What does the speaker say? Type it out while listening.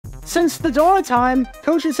Since the dawn of time,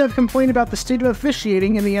 coaches have complained about the state of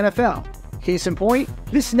officiating in the NFL. Case in point,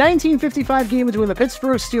 this 1955 game between the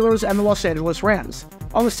Pittsburgh Steelers and the Los Angeles Rams.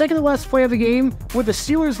 On the second to last play of the game, with the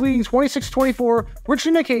Steelers leading 26-24,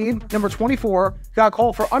 Richie McCabe, number 24, got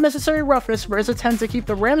called for unnecessary roughness for his attempt to keep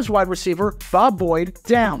the Rams wide receiver, Bob Boyd,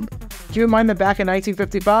 down. Keep in mind that back in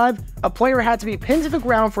 1955, a player had to be pinned to the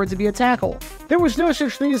ground for it to be a tackle. There was no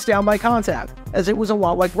such thing as down by contact, as it was a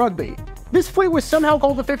lot like rugby. This play was somehow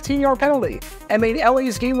called a 15-yard penalty, and made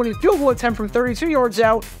LA's game-winning field goal attempt from 32 yards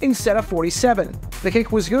out instead of 47. The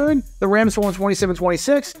kick was good, the Rams won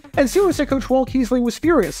 27-26, and Steelers head coach Walt Kiesling was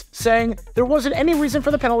furious, saying, "There wasn't any reason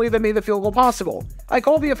for the penalty that made the field goal possible. I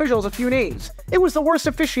called the officials a few names. It was the worst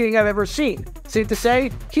officiating I've ever seen." Safe to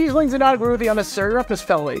say, Kiesling did not agree with the unnecessary roughness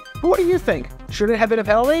penalty. But what do you think? Should it have been a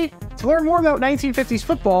penalty? To learn more about 1950s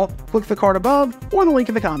football, click the card above or the link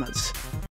in the comments.